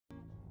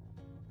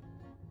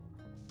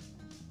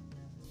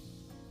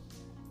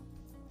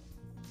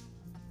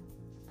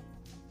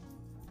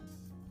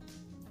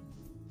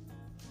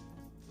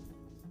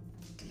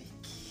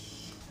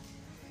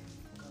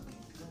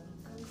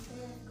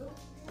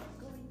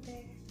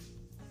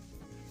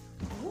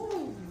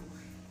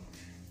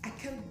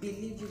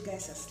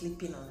guys are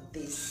sleeping on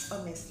this.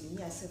 Honestly,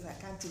 me myself, I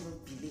can't even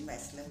believe I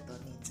slept on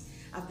it.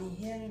 I've been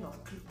hearing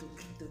of crypto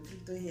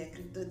here,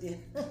 crypto there.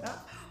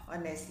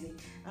 Honestly,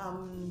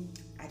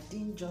 I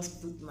didn't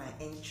just put my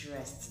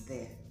interest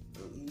there.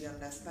 You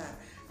understand?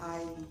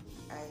 I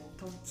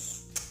thought,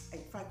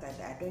 in fact,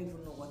 I don't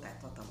even know what I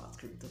thought about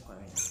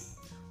cryptocurrency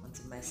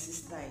until my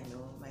sister,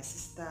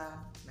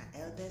 my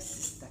eldest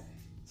sister,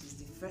 she's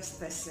the first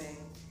person.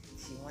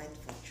 She went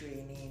for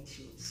training.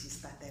 She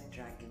started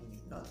dragging me.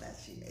 Not that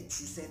she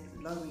said,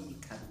 Laurry, you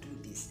can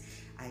do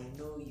this. I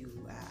know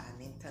you are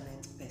an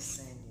internet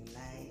person. You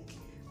like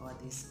all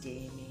this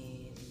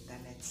gaming,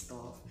 internet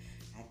stuff.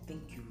 I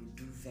think you will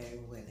do very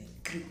well in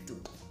crypto.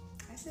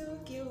 I said,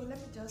 okay, well, let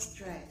me just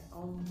try.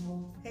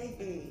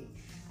 Hey,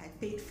 I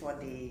paid for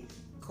the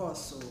course,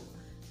 so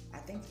I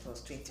think it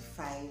was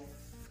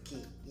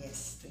 25k.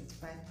 Yes,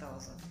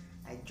 25,000.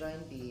 I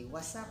joined the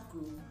WhatsApp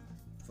group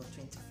for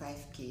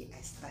 25k.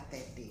 I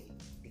started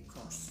the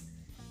course.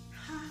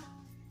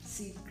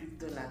 See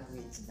crypto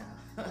language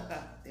now.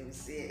 They will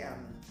say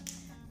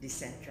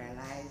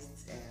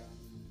decentralized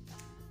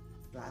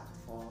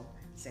platform,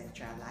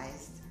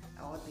 centralized.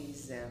 All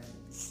these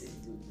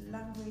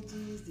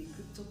languages, the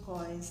crypto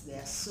coins,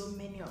 there are so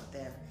many of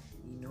them.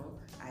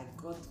 I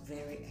got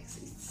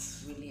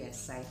it's really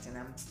exciting.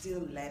 I'm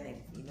still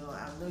learning.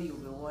 I know you'll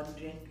be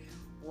wondering,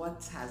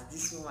 what has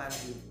this woman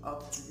been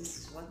up to? This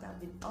is what I've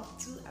been up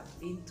to. I've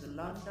been to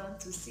London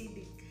to see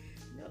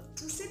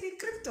the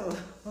crypto.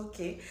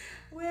 Okay,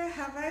 where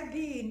have I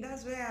been?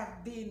 That's where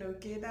I've been.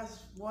 Okay, that's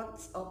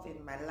what's up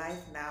in my life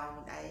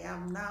now. I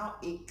am now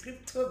a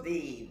crypto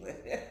babe.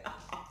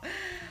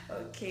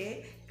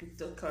 Okay,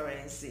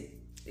 cryptocurrency.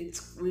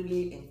 It's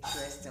really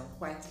interesting,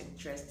 quite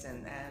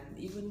interesting, and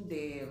even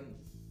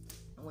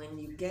when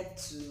you get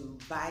to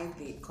buy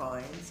the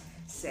coins,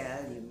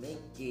 sell, you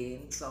make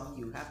gain. Some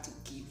you have to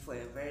keep for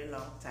a very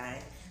long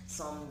time.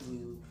 Some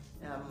will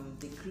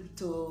the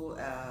crypto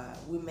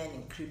women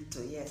in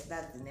crypto, yes,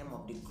 that's the name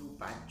of the group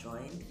I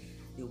joined,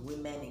 the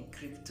women in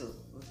crypto.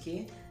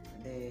 Okay,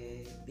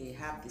 they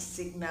have the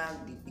signal,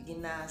 the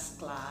beginners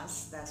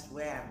class. That's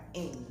where I'm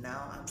in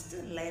now. I'm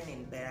still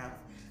learning, but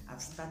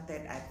I've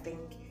started. I think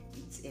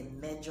it's a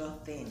major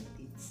thing.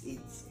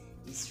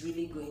 It's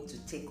really going to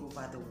take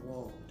over the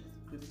world.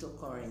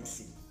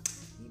 Cryptocurrency,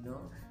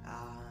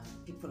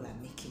 people are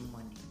making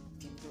money.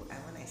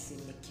 When I say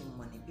making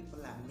money,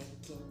 people are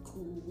making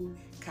cool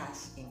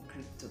cash in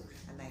crypto,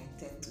 and I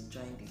intend to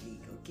join the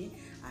league. Okay,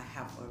 I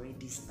have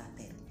already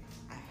started.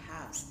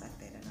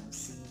 And I'm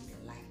seeing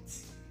the light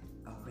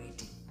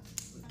already.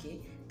 Okay,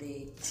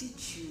 they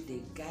teach you,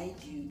 they guide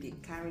you, they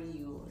carry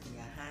you in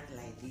your hand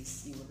like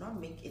this. You will not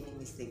make any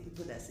mistake.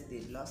 People that say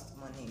they lost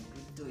money in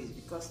crypto is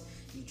because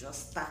you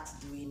just start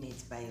doing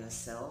it by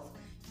yourself.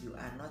 You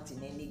are not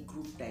in any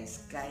group that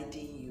is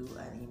guiding you,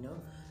 and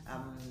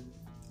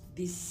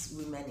these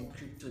women in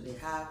crypto, they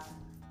have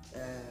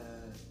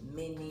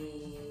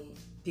many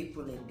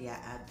people in their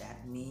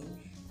admin,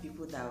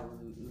 people that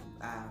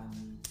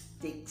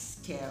takes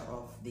care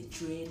of the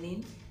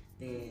training,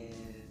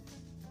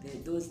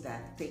 those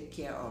that take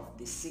care of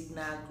the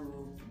signal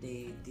group,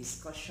 the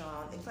discussion.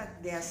 In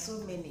fact, there are so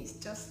many. It's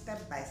just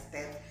step by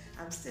step.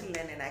 I'm still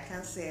learning. I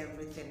can't say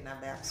everything now,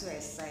 but I'm so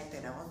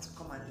excited. I want to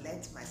come and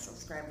let my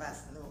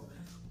subscribers know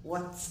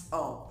what's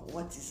up,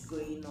 what is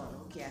going on.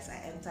 Okay, as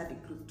I enter the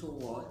crypto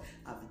world,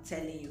 I'll be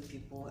telling you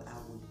people. I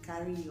will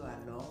carry you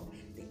along,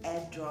 the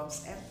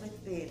airdrops,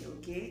 everything.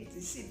 Okay,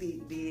 to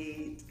see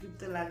the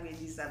crypto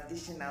languages I'm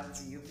dishing out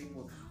to you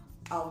people.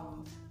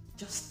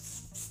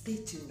 Just stay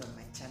tuned on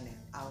my channel.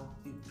 I'll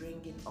be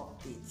bringing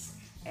updates,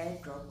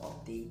 airdrop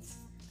updates,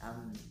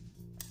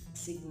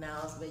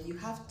 signals, but you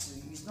have to.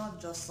 It's not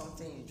just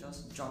something you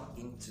just jump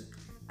into.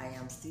 I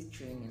am still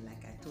training,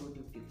 like I told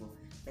you people,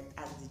 but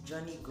as the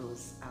journey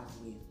goes, I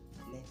will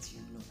let you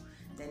know.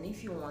 Then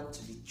if you want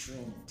to be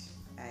trained,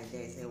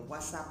 there's a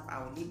WhatsApp.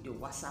 I will leave the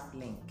WhatsApp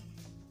link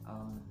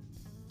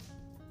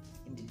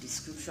in the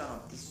description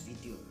of this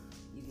video.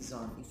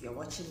 If you're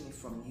watching me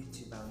from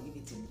YouTube, I'll leave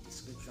it in the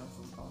description.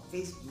 On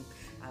Facebook,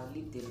 I'll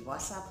leave the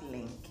WhatsApp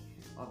link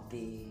of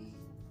the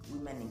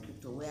Women in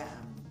Crypto where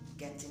I'm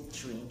getting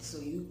trained, so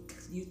you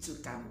too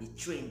can be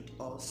trained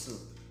also.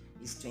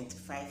 It's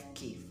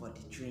 25k for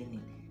the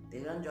training. They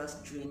don't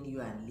just train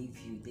you and leave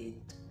you. They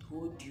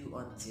hold you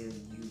until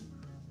you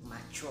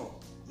mature.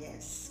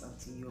 Yes,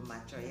 until you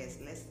mature. Yes,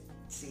 let's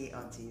say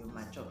until you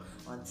mature,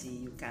 until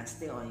you can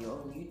stay on your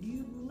own.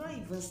 You will not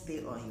even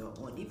stay on your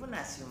own. Even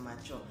as you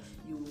mature,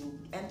 you will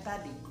enter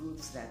the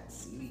groups that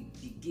will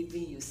be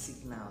giving you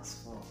signals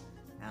for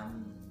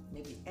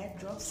maybe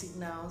airdrop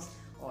signals,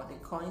 or the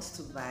coins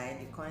to buy,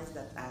 the coins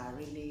that are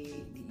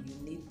really you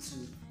need to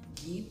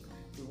give,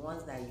 the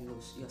ones that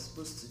you're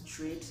supposed to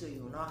trade, so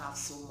you will not have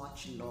so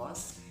much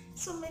loss.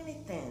 So many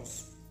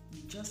things.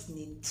 You just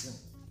need to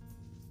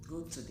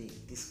go to the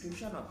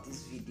description of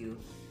this video,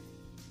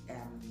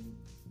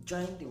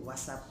 join the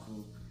WhatsApp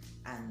group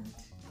and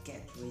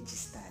get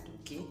registered,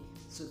 okay,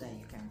 so that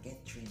you can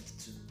get trained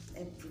too.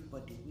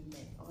 Everybody,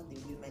 women, all the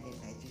women in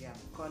Nigeria,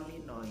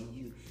 calling on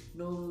you.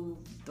 No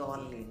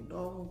darling,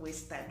 don't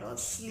waste time, don't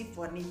sleep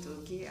on it,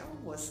 okay?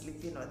 I was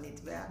sleeping on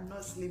it, but I'm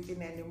not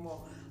sleeping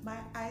anymore. My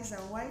eyes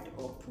are wide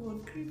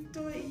open.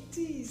 Crypto it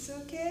is,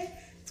 okay?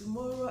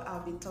 Tomorrow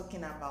I'll be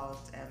talking about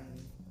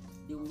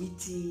the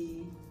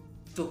witty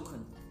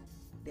token.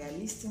 They are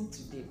listing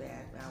today, but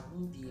I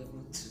won't be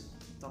able to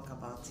talk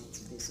about it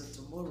today. So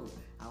tomorrow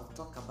I'll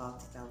talk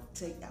about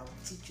it. I'll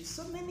teach you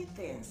so many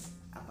things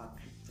about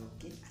crypto.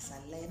 Okay, as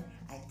I learn,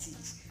 I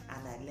teach,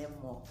 and I learn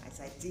more.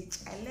 As I teach,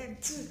 I learn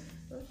too.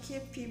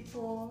 Okay,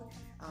 people.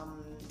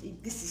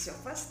 If this is your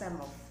first time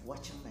of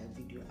watching my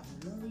video,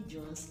 I'm Laurry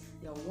Jones,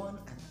 your one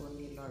and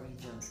only Laurry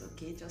Jones.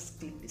 Okay, just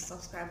click the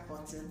subscribe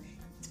button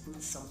to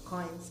put some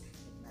coins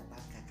in my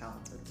bank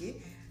account.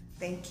 Okay.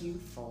 Thank you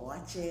for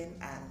watching,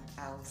 and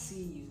I'll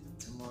see you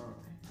tomorrow.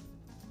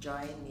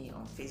 Join me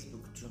on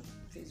Facebook too.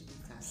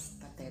 Facebook has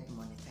started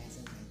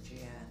monetizing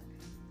Nigerian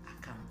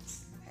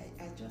accounts.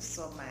 I just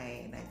saw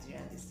my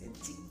Nigerian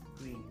tick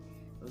green.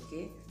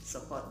 Okay,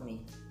 support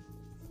me.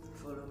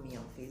 Follow me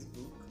on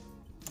Facebook,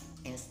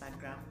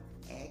 Instagram,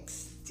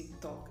 X,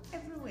 TikTok,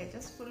 everywhere.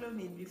 Just follow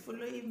me. Be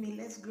following me.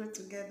 Let's grow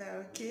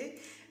together. Okay,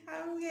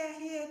 and we are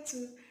here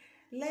to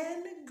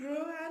learn,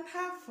 grow, and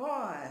have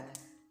fun.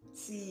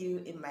 See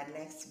you in my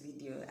next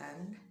video,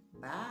 and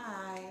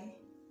bye.